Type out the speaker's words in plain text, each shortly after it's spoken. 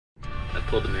I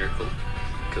pulled a miracle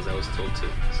because I was told to.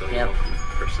 So you're Yep. welcome,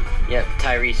 person. Yep,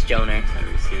 Tyrese Joner.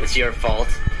 Tyrese, yeah. It's your fault.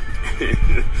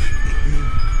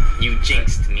 You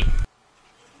jinxed me.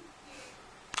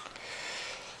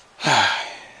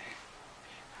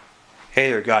 Hey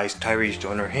there guys, Tyrese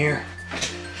Joner here.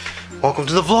 Welcome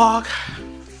to the vlog.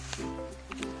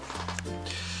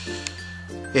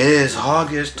 It is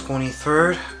August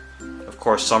 23rd. Of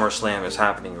course, SummerSlam is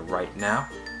happening right now.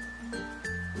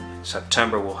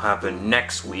 September will happen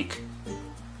next week.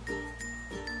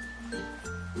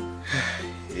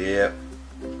 Yep.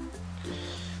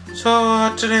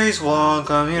 So today's vlog,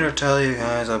 I'm here to tell you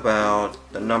guys about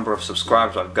the number of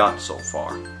subscribers I've got so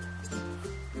far.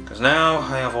 Because now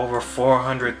I have over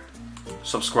 400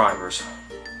 subscribers.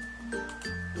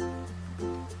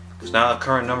 Because now the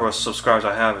current number of subscribers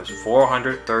I have is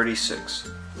 436.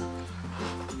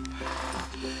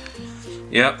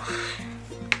 Yep.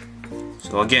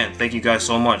 So again, thank you guys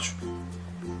so much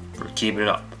for keeping it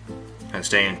up and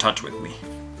staying in touch with me.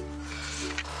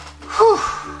 Whew.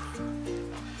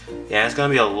 Yeah, it's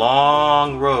gonna be a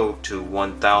long road to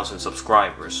 1,000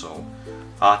 subscribers, so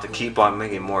I'll have to keep on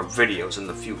making more videos in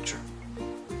the future.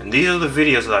 And these are the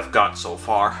videos that I've got so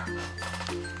far.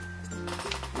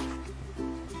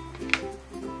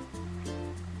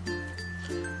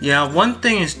 Yeah, one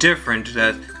thing is different,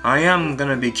 that I am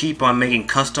gonna be keep on making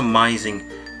customizing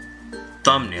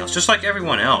thumbnails, just like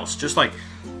everyone else, just like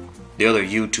the other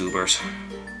YouTubers.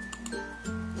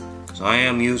 Because I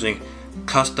am using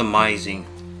customizing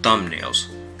thumbnails.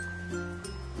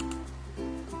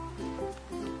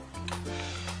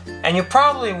 And you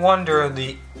probably wonder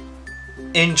the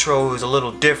intro is a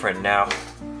little different now.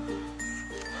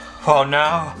 Well,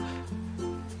 now,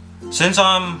 since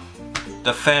I'm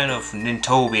the fan of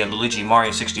Nintobi and Luigi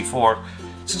Mario 64,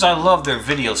 since I love their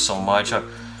videos so much,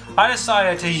 I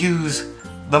decided to use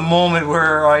the moment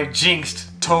where I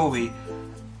jinxed Toby.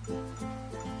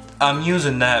 I'm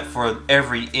using that for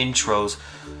every intros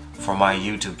for my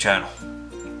YouTube channel.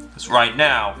 Because right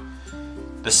now,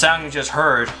 the sound you just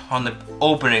heard on the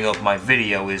opening of my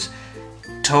video is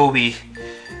Toby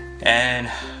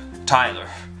and Tyler.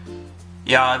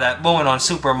 Yeah, that moment on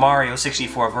Super Mario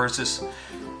 64 Versus,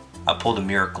 I pulled a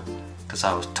miracle because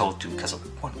I was told to because of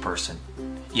one person.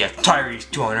 Yeah,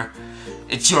 Tyrese Joner,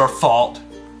 it's your fault.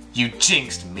 You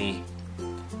jinxed me.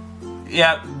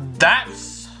 Yeah,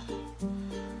 that's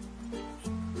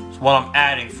what I'm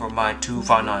adding for my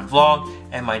 259 vlog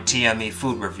and my TME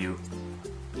food review.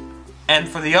 And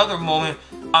for the other moment,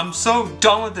 I'm so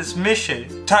done with this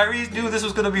mission. Tyrese knew this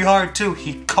was gonna be hard too.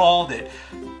 He called it.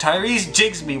 Tyrese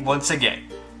jinxed me once again.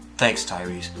 Thanks,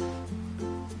 Tyrese.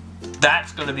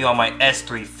 That's gonna be on my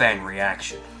S3 fan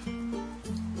reaction.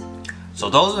 So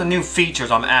those are the new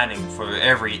features I'm adding for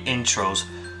every intros.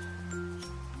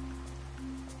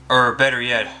 Or better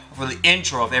yet, for the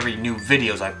intro of every new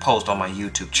videos I post on my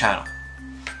YouTube channel.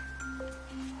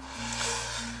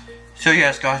 So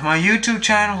yes guys, my YouTube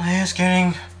channel is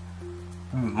getting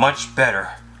much better.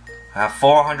 I have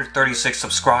 436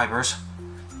 subscribers.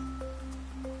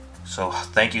 So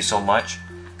thank you so much.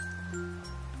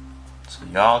 So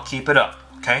y'all keep it up,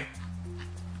 okay?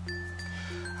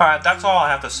 Alright, that's all I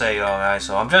have to say guys.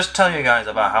 So I'm just telling you guys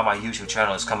about how my YouTube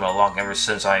channel is coming along ever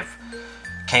since I've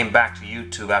came back to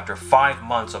YouTube after 5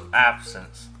 months of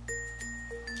absence.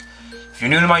 If you're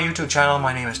new to my YouTube channel,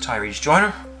 my name is Tyrese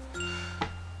Joner.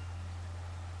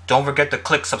 Don't forget to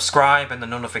click subscribe and the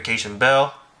notification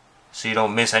bell so you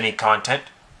don't miss any content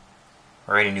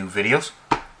or any new videos.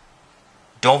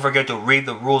 Don't forget to read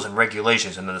the rules and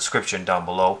regulations in the description down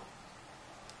below.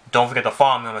 Don't forget to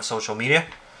follow me on my social media.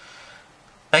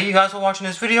 Thank you guys for watching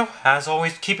this video. As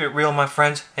always, keep it real, my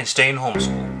friends, and stay in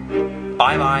homeschool.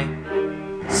 Bye bye.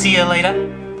 See you later,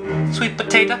 sweet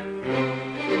potato.